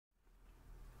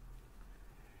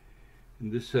In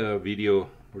this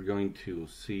video, we're going to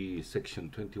see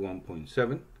section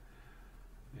 21.7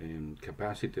 and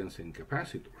capacitance and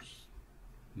capacitors,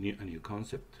 a new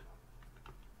concept.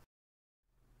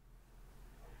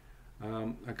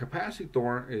 A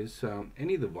capacitor is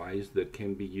any device that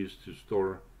can be used to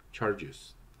store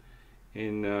charges.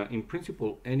 And in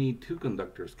principle, any two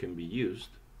conductors can be used.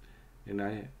 And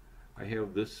I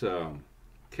have this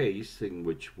case in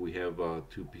which we have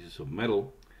two pieces of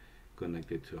metal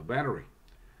connected to a battery.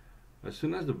 As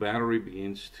soon as the battery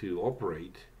begins to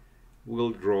operate, we'll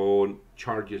draw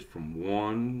charges from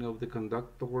one of the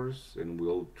conductors and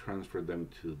we'll transfer them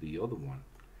to the other one.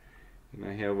 And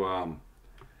I have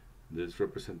this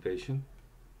representation,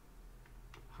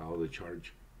 how the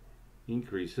charge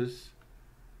increases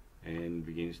and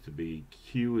begins to be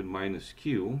Q and minus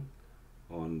Q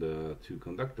on the two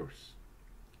conductors.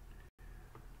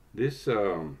 This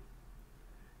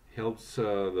helps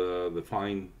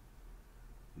define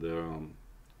the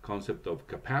concept of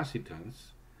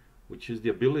capacitance, which is the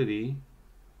ability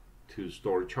to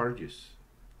store charges.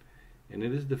 And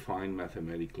it is defined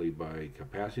mathematically by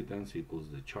capacitance equals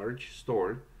the charge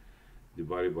stored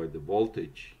divided by the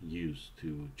voltage used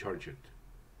to charge it.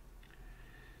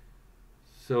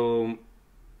 So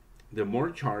the more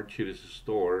charge it is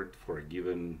stored for a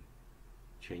given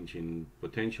change in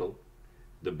potential,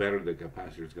 the better the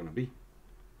capacitor is going to be.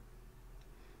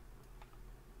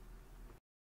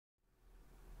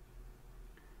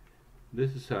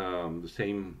 This is the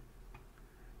same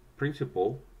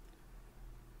principle.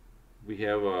 We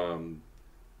have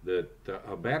that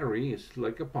a battery is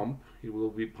like a pump. It will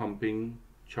be pumping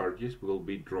charges. We'll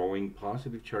be drawing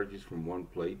positive charges from one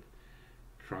plate,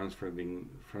 transferring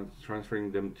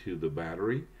them to the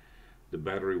battery. The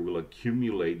battery will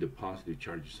accumulate the positive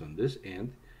charges on this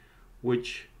end,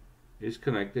 which is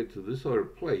connected to this other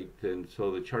plate, and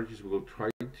so the charges will try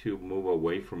to move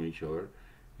away from each other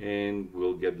and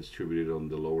will get distributed on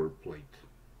the lower plate.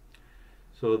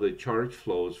 So the charge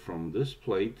flows from this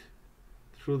plate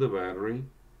through the battery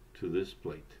to this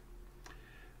plate.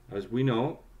 As we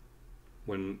know,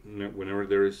 whenever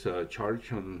there is a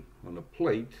charge on a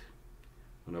plate,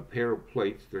 on a pair of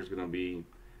plates, there's going to be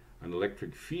an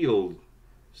electric field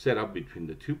set up between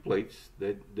the two plates.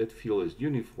 That field is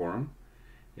uniform,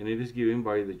 and it is given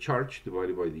by the charge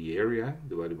divided by the area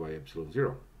divided by epsilon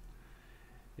zero.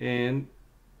 And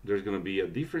there's going to be a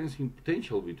difference in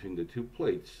potential between the two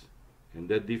plates, and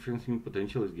that difference in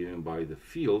potential is given by the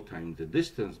field times the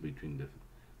distance between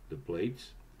the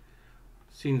plates.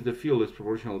 Since the field is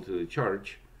proportional to the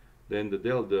charge, then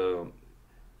the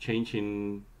change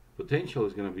in potential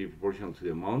is going to be proportional to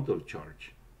the amount of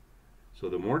charge. So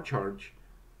the more charge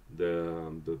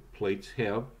the plates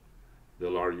have,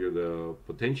 the larger the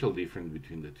potential difference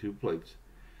between the two plates.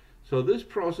 So this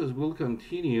process will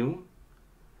continue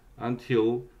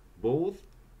until both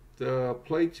the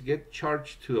plates get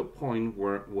charged to a point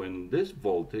where when this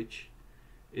voltage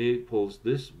equals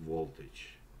this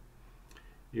voltage.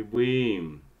 If we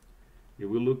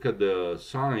look at the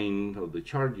sign of the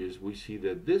charges, we see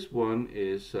that this one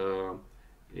is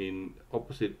in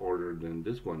opposite order than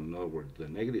this one. In other words, the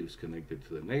negative is connected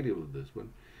to the negative of this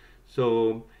one.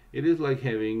 So it is like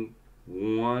having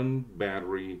one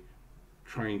battery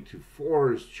trying to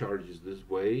force charges this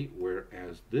way,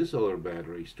 whereas this other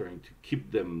battery is trying to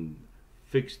keep them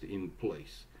fixed in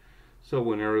place. So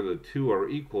whenever the two are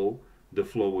equal, the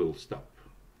flow will stop.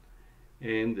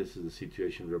 And this is the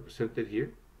situation represented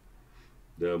here.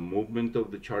 The movement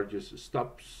of the charges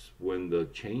stops when the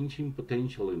change in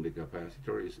potential in the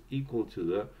capacitor is equal to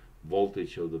the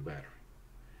voltage of the battery.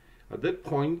 At that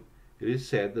point, it is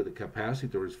said that the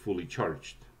capacitor is fully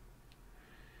charged.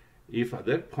 If at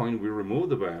that point we remove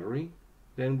the battery,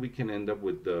 then we can end up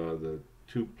with the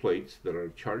two plates that are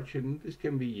charged, and this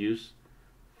can be used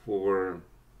for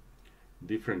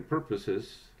different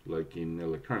purposes, like in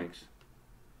electronics.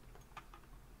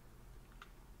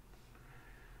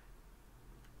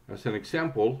 As an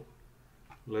example,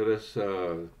 let us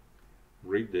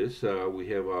read this. We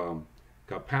have a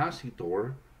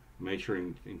capacitor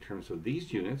measuring in terms of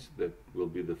these units that will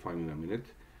be defined in a minute.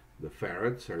 The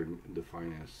farads are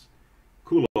defined as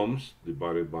coulombs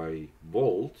divided by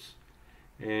volts,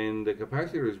 and the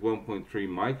capacitor is 1.3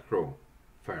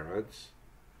 microfarads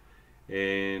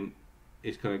and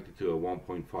is connected to a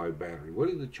 1.5 battery. What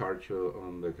is the charge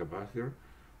on the capacitor?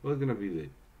 Well, it's going to be the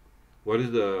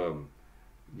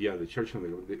charge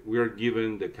on we are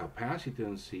given the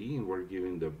capacitance C and we're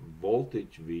given the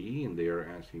voltage V, and they are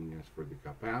asking us for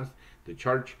the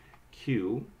charge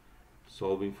Q.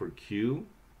 Solving for Q,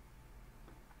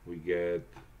 we get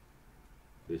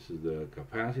This is the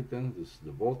capacitance, this is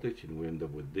the voltage, and we end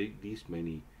up with these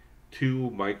many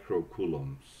 2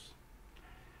 microcoulombs.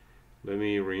 Let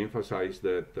me re-emphasize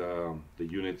that the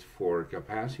units for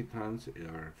capacitance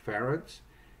are farads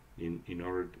in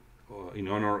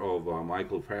honor of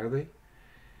Michael Faraday,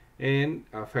 and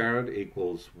a farad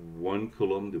equals 1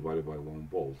 coulomb divided by 1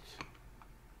 volt.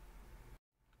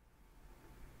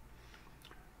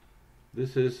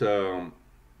 This is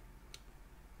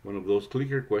one of those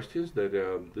clicker questions that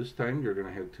this time you're going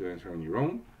to have to answer on your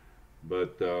own,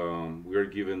 but we are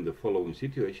given the following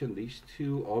situation. These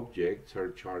 2 objects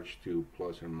are charged to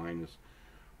plus or minus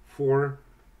 4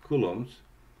 coulombs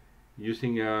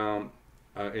using and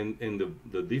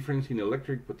the difference in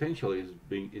electric potential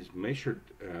is measured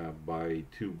by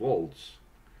 2 volts,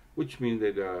 which means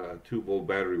that a 2-volt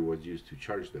battery was used to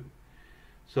charge them.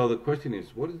 So the question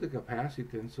is, what is the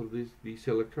capacitance of these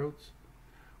electrodes?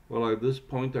 Well, at this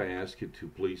point I ask you to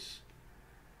please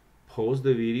pause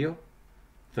the video,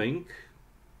 think,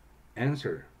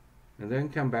 answer, and then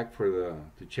come back to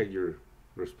check your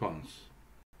response.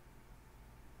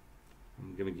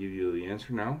 I'm going to give you the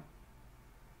answer now.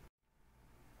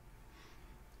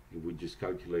 If we just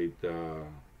calculate the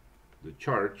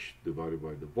charge divided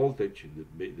by the voltage,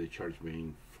 the charge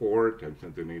being 4 times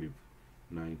 10 to the negative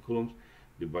 9 coulombs,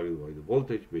 divided by the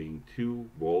voltage being 2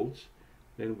 volts,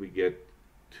 then we get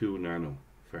 2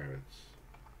 nanofarads.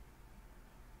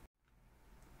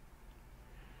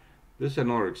 This is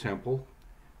another example,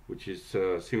 which is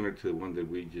similar to the one that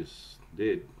we just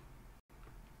did.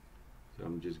 So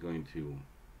I'm just going to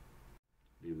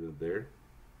leave it there.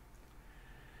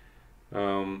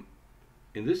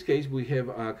 In this case, we have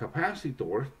a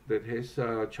capacitor that has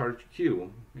charge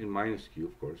Q and minus Q,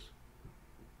 of course.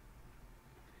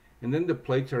 And then the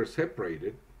plates are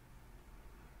separated.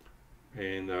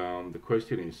 And the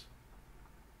question is,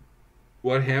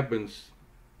 what happens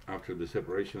after the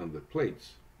separation of the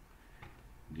plates?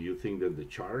 Do you think that the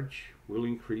charge will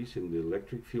increase and the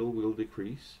electric field will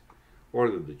decrease? Or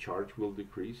that the charge will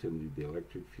decrease and the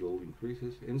electric field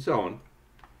increases? And so on.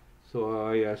 So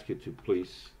I ask you to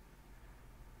please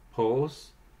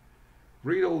pause,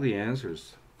 read all the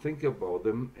answers, think about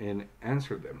them, and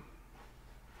answer them.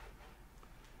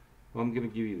 Well, I'm going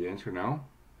to give you the answer now.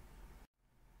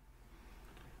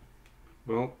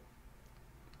 Well,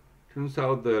 turns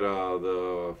out that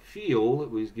the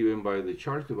field is given by the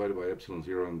charge divided by epsilon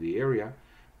 0 in the area,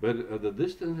 but the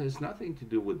distance has nothing to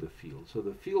do with the field. So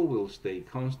the field will stay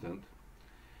constant,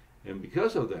 and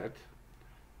because of that,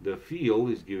 the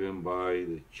field is given by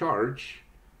the charge.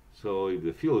 So if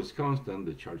the field is constant,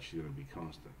 the charge is going to be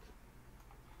constant.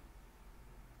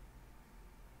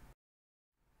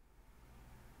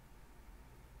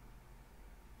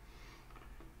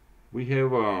 We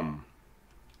have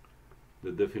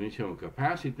the definition of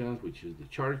capacitance, which is the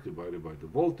charge divided by the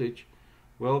voltage.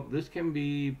 Well, this can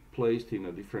be placed in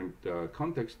a different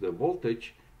context. The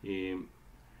voltage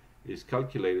is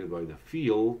calculated by the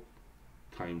field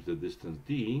times the distance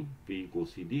d, V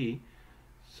equals CD.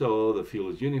 So the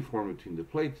field is uniform between the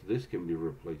plates. This can be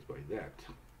replaced by that.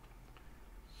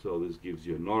 So this gives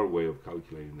you another way of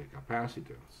calculating the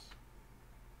capacitance.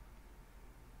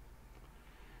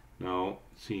 Now,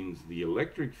 since the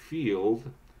electric field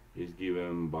is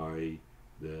given by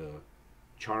the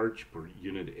charge per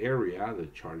unit area, the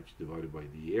charge divided by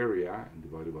the area and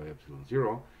divided by epsilon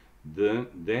 0,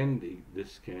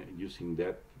 using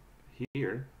that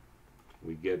here,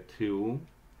 we get 2,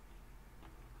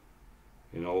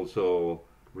 and also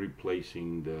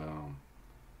replacing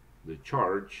the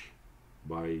charge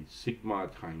by sigma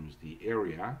times the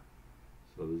area.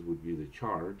 So this would be the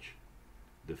charge.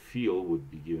 The field would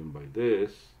be given by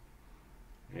this,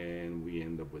 and we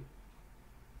end up with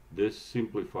this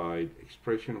simplified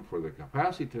expression for the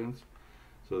capacitance.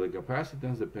 So the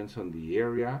capacitance depends on the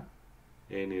area,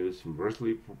 and it is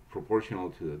inversely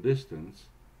proportional to the distance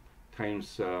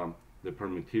times the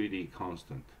permittivity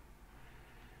constant.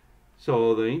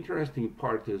 So the interesting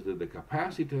part is that the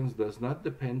capacitance does not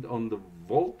depend on the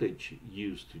voltage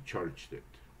used to charge it.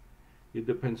 It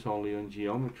depends only on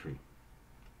geometry.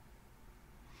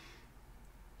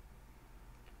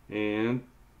 And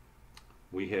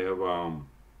we have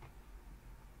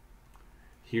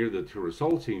here the two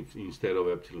results. Instead of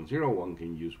epsilon 0, one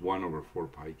can use 1 over 4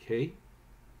 pi k.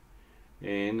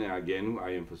 And again,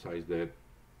 I emphasize that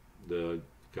the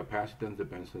capacitance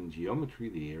depends on geometry,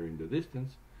 the area and the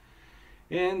distance.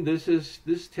 And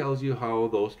this tells you how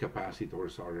those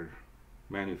capacitors are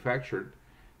manufactured.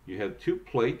 You have 2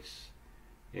 plates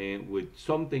and with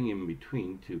something in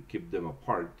between to keep them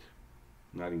apart,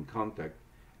 not in contact,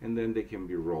 and then they can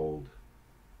be rolled.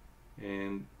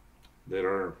 And there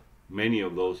are many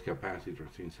of those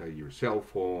capacitors inside your cell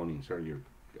phone, inside your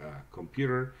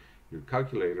computer, your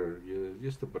calculator,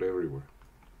 just about everywhere.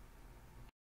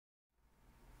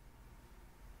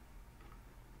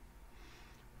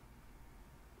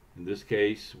 In this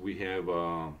case, we have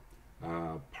a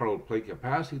parallel plate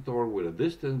capacitor with a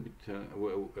distance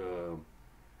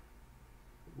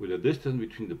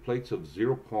between the plates of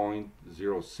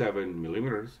 0.07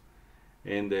 millimeters,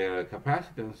 and the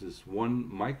capacitance is 1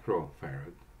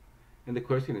 microfarad. And the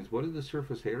question is, what is the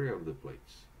surface area of the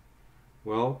plates?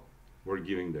 Well, we're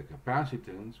giving the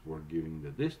capacitance, we're giving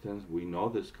the distance, we know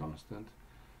this constant.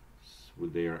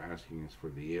 What they are asking us for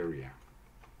the area.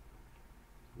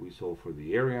 We solve for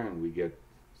the area and we get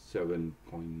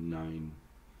 7.9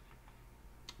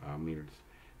 meters.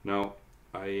 Now,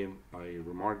 I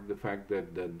remarked the fact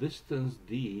that the distance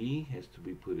d has to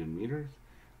be put in meters,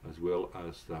 as well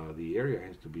as the area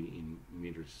has to be in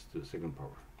meters to the second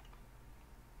power.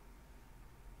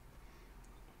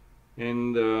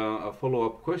 And a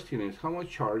follow-up question is, how much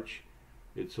charge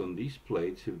it's on these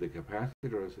plates if the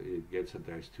capacitor gets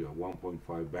attached to a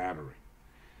 1.5 battery?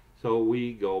 So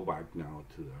we go back now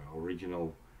to the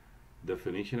original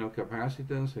definition of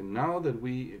capacitance, and now that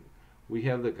we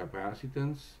have the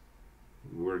capacitance,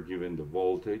 we're given the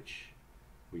voltage,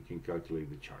 we can calculate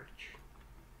the charge.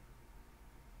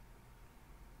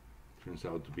 Turns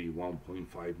out to be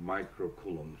 1.5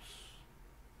 microcoulombs.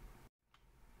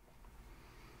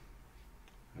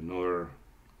 Another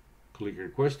clicker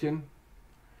question.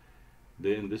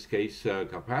 In this case,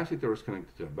 capacitor is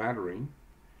connected to a battery,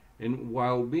 and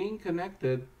while being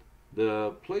connected,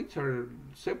 the plates are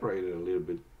separated a little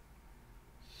bit.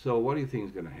 So what do you think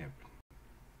is going to happen?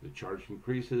 The charge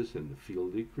increases and the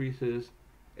field decreases,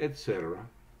 etc.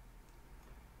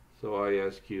 So I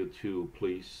ask you to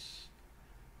please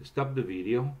stop the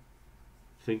video,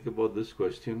 think about this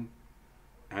question,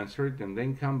 answer it, and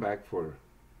then come back to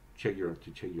check your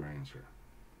answer.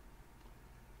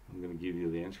 I'm going to give you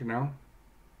the answer now.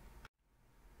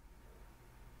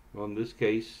 Well, in this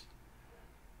case,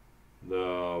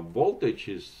 the voltage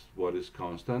is what is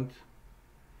constant.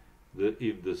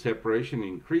 If the separation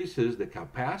increases, the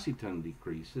capacitance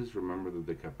decreases. Remember that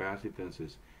the capacitance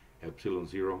is epsilon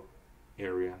 0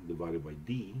 area divided by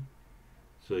d.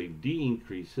 So if d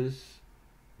increases,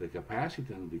 the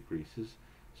capacitance decreases.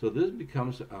 So this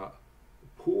becomes a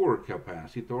poor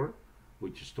capacitor,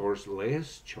 which stores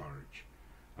less charge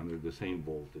under the same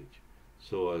voltage.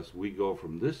 So as we go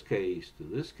from this case to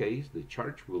this case, the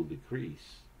charge will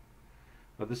decrease.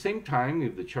 At the same time,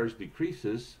 if the charge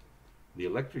decreases, the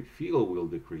electric field will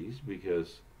decrease,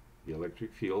 because the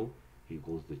electric field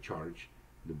equals the charge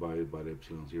divided by the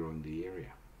epsilon 0 in the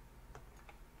area.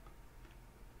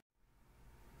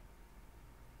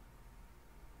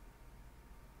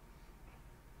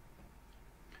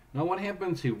 Now what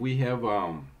happens if we have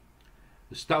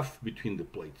stuff between the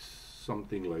plates,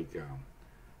 something like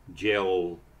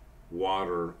gel,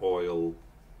 water, oil,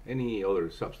 any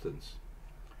other substance?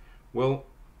 Well,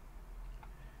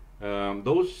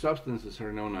 those substances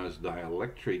are known as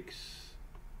dielectrics,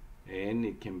 and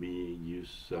it can be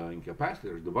used in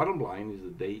capacitors. The bottom line is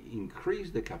that they increase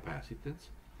the capacitance,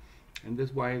 and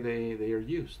that's why they are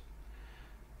used.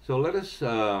 So let us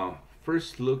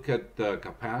first look at the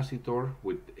capacitor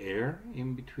with air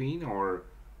in between, or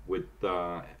with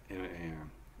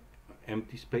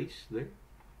empty space there.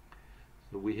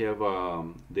 So we have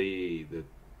the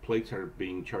plates are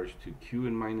being charged to Q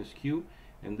and minus Q,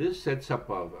 and this sets up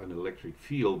an electric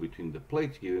field between the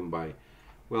plates given by,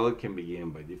 well, it can be given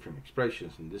by different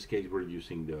expressions. In this case, we're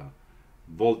using the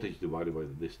voltage divided by the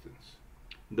distance.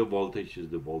 The voltage is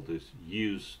the voltage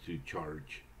used to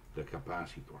charge the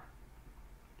capacitor.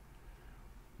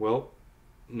 Well,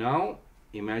 now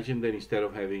imagine that instead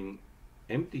of having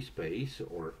empty space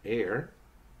or air,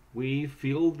 we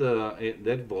fill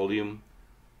that volume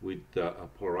with a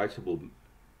polarizable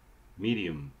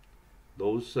medium.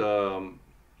 Those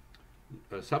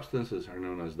substances are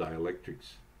known as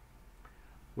dielectrics.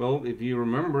 Well, if you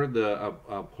remember,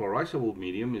 a polarizable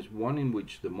medium is one in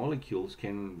which the molecules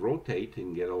can rotate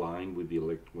and get aligned with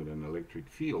an electric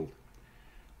field.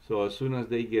 So as soon as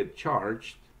they get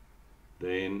charged,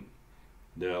 then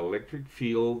the electric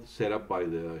field set up by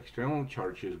the external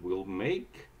charges will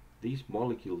make these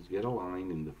molecules get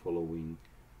aligned in the following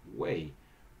way,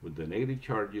 with the negative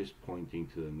charges pointing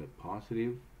to the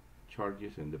positive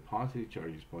charges and the positive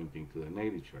charges pointing to the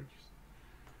negative charges.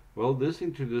 Well, this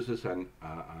introduces a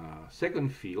second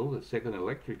field, a second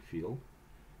electric field,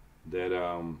 that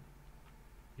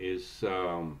is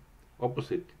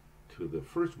opposite to the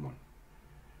first one.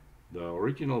 The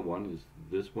original one is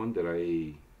this one that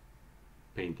I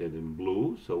painted in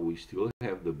blue, so we still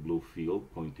have the blue field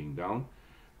pointing down,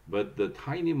 but the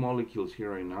tiny molecules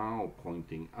here are now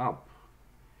pointing up.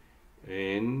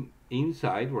 And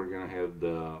inside we're going to have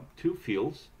the two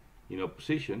fields in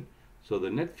opposition, so the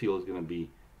net field is going to be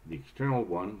the external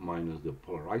one minus the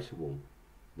polarizable,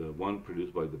 the one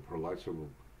produced by the polarizable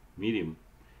medium,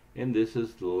 and this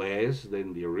is less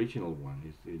than the original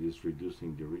one. It is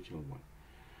reducing the original one.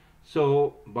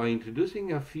 So by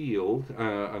introducing a field, a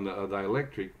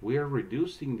dielectric, we are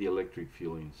reducing the electric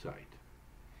field inside.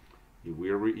 If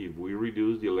we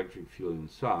reduce the electric field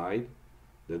inside,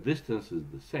 the distance is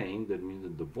the same. That means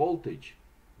that the voltage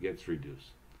gets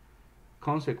reduced.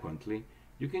 Consequently,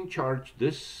 you can charge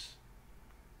this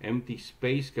empty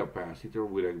space capacitor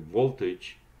with a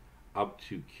voltage up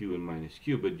to Q and minus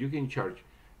Q, but you can charge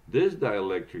this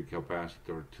dielectric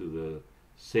capacitor to the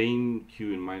same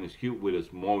Q and minus Q with a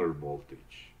smaller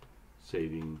voltage,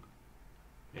 saving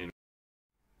energy.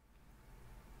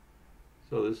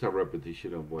 So this is a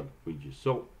repetition of what we just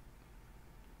saw.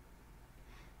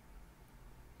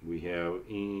 We have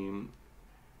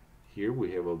here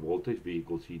we have a voltage V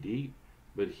equals CD,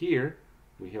 but here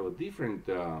we have a different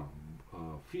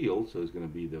field, so it's going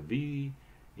to be the V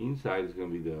inside is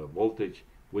going to be the voltage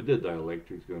with the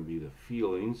dielectric is going to be the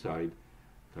field inside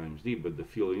times D, but the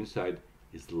field inside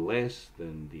is less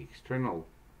than the external,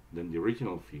 than the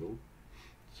original field,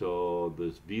 so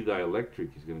this V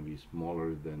dielectric is going to be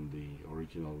smaller than the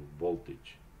original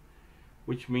voltage,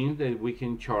 which means that we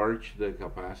can charge the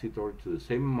capacitor to the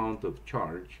same amount of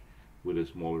charge with a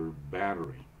smaller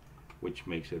battery, which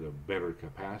makes it a better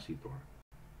capacitor.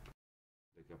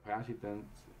 The capacitance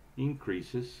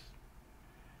increases,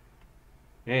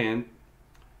 and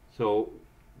so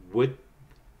with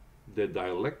the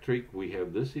dielectric we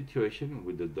have this situation,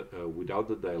 with the without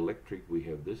the dielectric we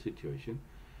have this situation.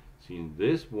 Since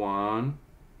this one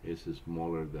is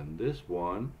smaller than this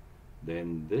one,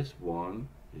 then this one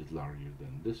is larger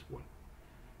than this one.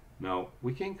 Now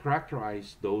we can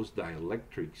characterize those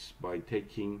dielectrics by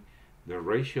taking the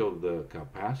ratio of the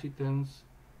capacitance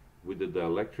with the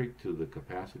dielectric to the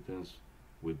capacitance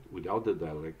without the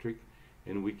dielectric,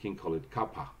 and we can call it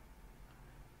kappa.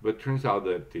 But turns out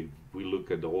that if we look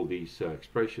at all these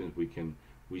expressions,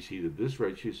 we see that this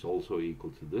ratio is also equal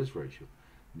to this ratio,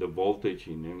 the voltage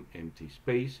in empty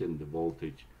space and the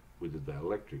voltage with the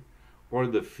dielectric, or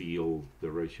the field,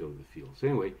 the ratio of the fields.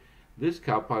 Anyway, this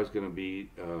kappa is going to be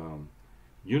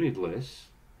unitless,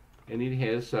 and it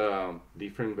has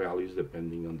different values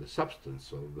depending on the substance.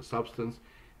 So the substance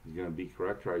is going to be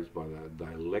characterized by the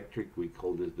dielectric. We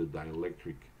call this the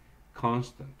dielectric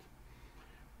constant.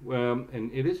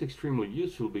 And it is extremely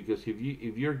useful because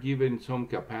if you're given some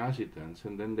capacitance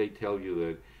and then they tell you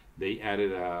that they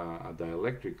added a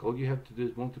dielectric, all you have to do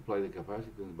is multiply the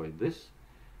capacitance by this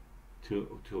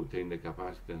to obtain the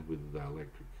capacitance with the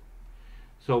dielectric.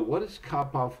 So what is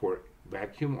kappa for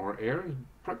vacuum or air?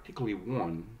 Practically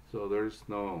 1, so there's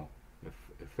no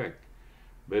effect.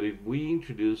 But if we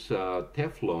introduce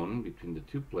Teflon between the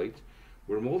two plates,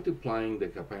 we're multiplying the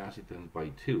capacitance by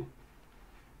 2.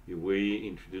 If we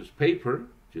introduce paper,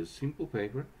 just simple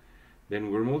paper,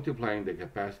 then we're multiplying the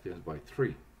capacitance by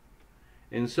 3,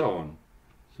 and so on.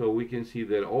 So we can see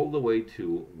that all the way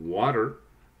to water,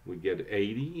 we get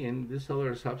 80, and this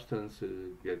other substance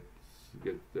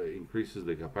increases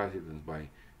the capacitance by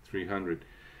 300.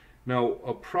 Now,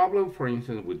 a problem, for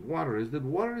instance, with water is that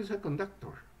water is a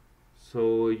conductor.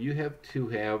 So you have to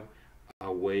have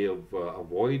a way of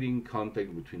avoiding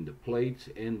contact between the plates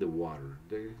and the water.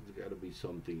 There's got to be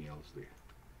something else there.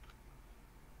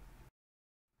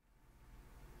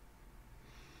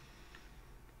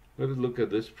 Let us look at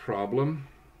this problem.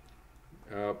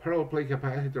 Parallel plate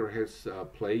capacitor has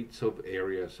plates of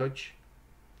area such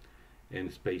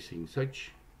and spacing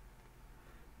such.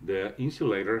 The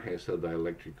insulator has a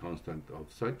dielectric constant of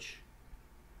such.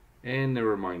 And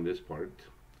never mind this part.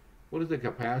 What is the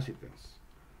capacitance?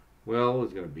 Well,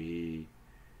 it's going to be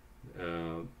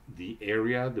the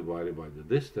area divided by the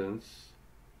distance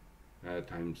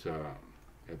times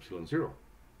epsilon 0.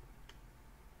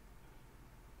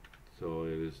 So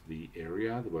it is the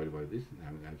area divided by this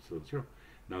times epsilon 0.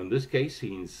 Now in this case,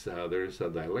 since there is a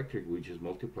dielectric, we just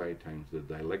multiply times the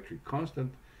dielectric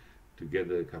constant to get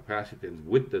the capacitance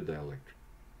with the dielectric.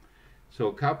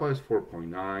 So kappa is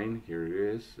 4.9. Here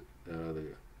it is.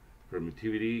 The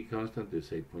permittivity constant is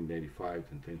 8.85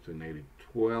 and 10 to the negative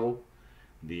 12.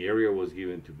 The area was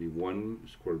given to be 1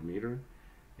 square meter,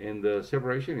 and the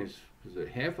separation is a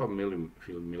half a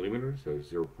millimeter, so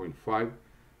 0.5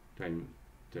 times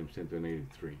 10 to the negative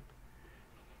 3.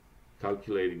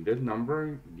 Calculating that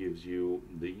number gives you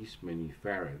these many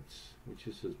farads, which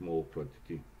is a small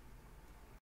quantity.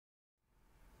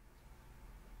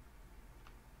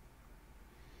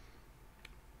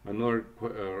 Another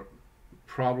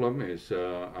problem is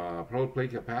a parallel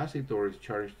plate capacitor is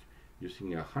charged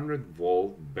using a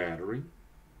 100-volt battery.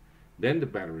 Then the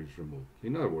battery is removed.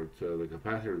 In other words, the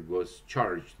capacitor was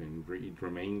charged and it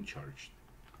remained charged.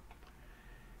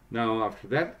 Now, after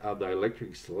that, a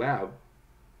dielectric slab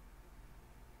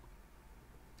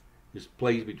is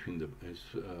placed between the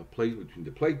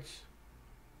plates,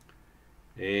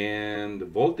 and the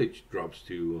voltage drops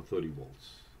to 30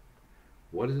 volts.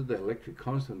 What is the dielectric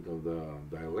constant of the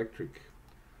dielectric?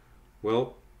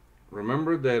 Well,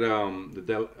 remember that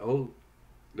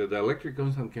the dielectric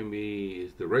constant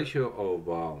is the ratio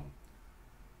of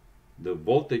the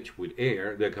voltage with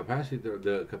air, the voltage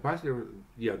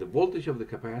of the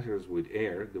capacitors with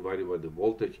air divided by the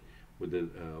voltage with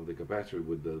of the capacitor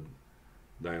with the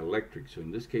dielectric. So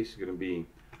in this case, it's going to be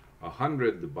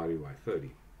 100 divided by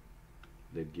 30.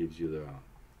 That gives you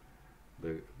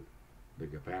the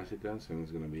capacitance, and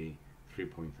it's going to be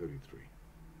 3.33.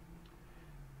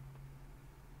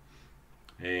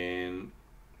 And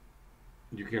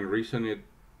you can reason it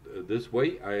this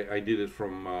way. I did it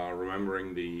from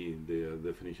remembering the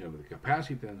definition of the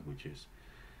capacitance, which is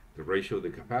the ratio of the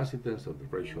capacitance, of the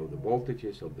ratio of the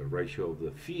voltages, of the ratio of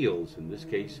the fields. In this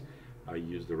case, I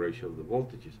use the ratio of the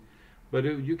voltages. But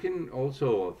you can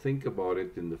also think about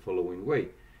it in the following way.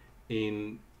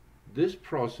 In this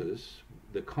process,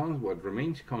 what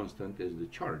remains constant is the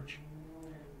charge,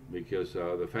 because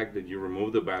the fact that you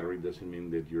remove the battery doesn't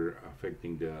mean that you're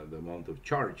affecting the amount of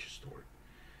charge stored.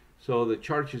 So the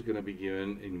charge is going to be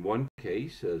given in one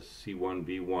case as C1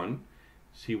 V1,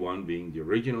 C1 being the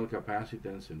original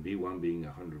capacitance and V1 being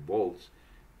 100 volts,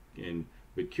 and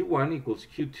with Q1 equals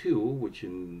Q2, which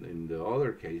in the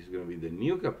other case is going to be the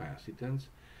new capacitance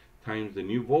times the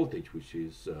new voltage, which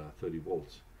is 30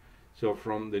 volts. So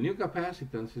from the new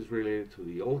capacitance is related to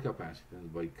the old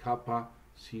capacitance by kappa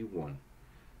C1.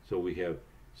 So we have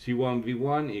C1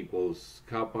 V1 equals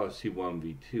kappa C1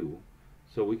 V2.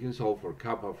 So we can solve for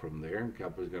kappa from there, and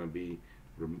kappa is going to be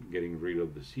getting rid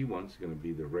of the C1. It's going to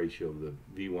be the ratio of the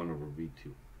V1 over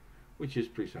V2, which is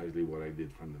precisely what I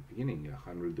did from the beginning,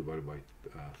 100 divided by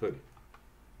 30.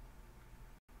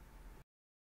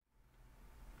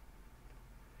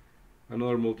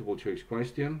 Another multiple choice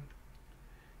question.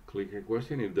 Clicker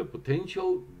question: if the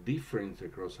potential difference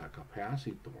across a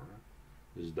capacitor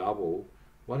is double,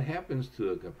 what happens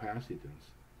to the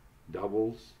capacitance?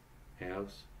 Doubles,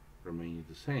 halves, remains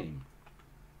the same.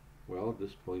 Well, at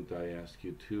this point I ask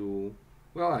you to,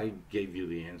 well, I gave you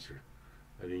the answer.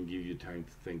 I didn't give you time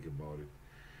to think about it.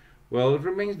 Well, it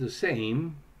remains the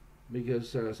same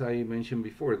because, as I mentioned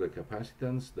before, the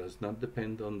capacitance does not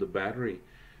depend on the battery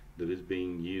that is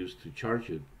being used to charge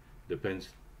it.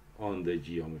 Depends on the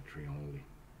geometry only.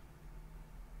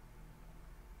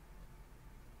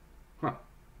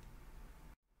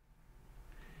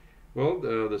 Well,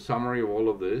 the summary of all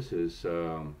of this is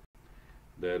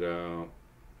that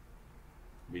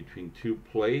between two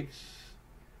plates,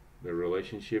 the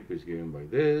relationship is given by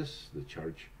this. The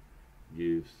charge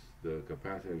gives the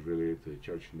capacitance related to the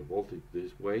charge and the voltage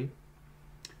this way.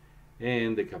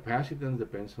 And the capacitance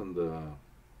depends on the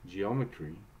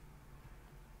geometry.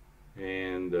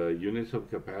 And the units of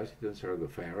capacitance are the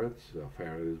farads. A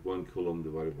farad is 1 coulomb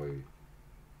divided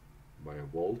by a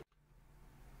volt.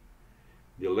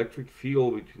 The electric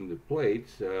field between the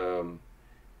plates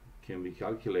can be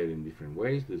calculated in different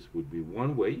ways. This would be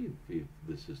one way if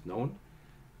this is known.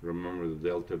 Remember, the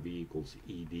delta V equals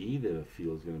ED. The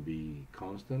field is going to be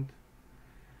constant.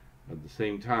 At the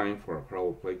same time, for a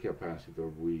parallel plate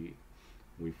capacitor, we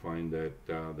find that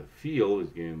the field is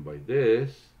given by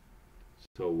this,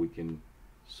 so we can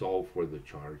solve for the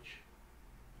charge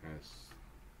as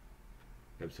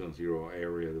epsilon 0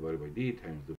 area divided by D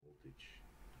times the voltage.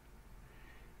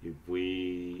 If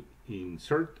we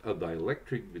insert a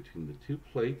dielectric between the two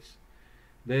plates,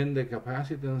 then the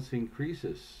capacitance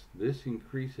increases. This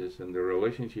increases, and the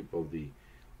relationship of the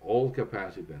old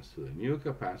capacitance to the new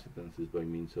capacitance is by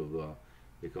means of the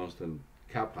constant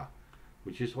kappa,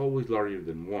 which is always larger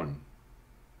than 1.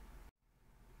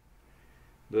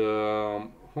 The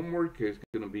homework is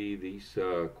going to be these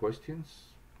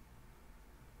questions,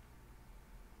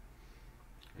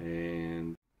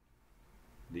 and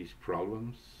these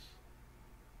problems,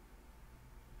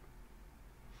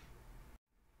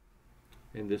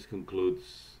 and this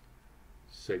concludes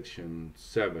section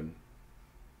 7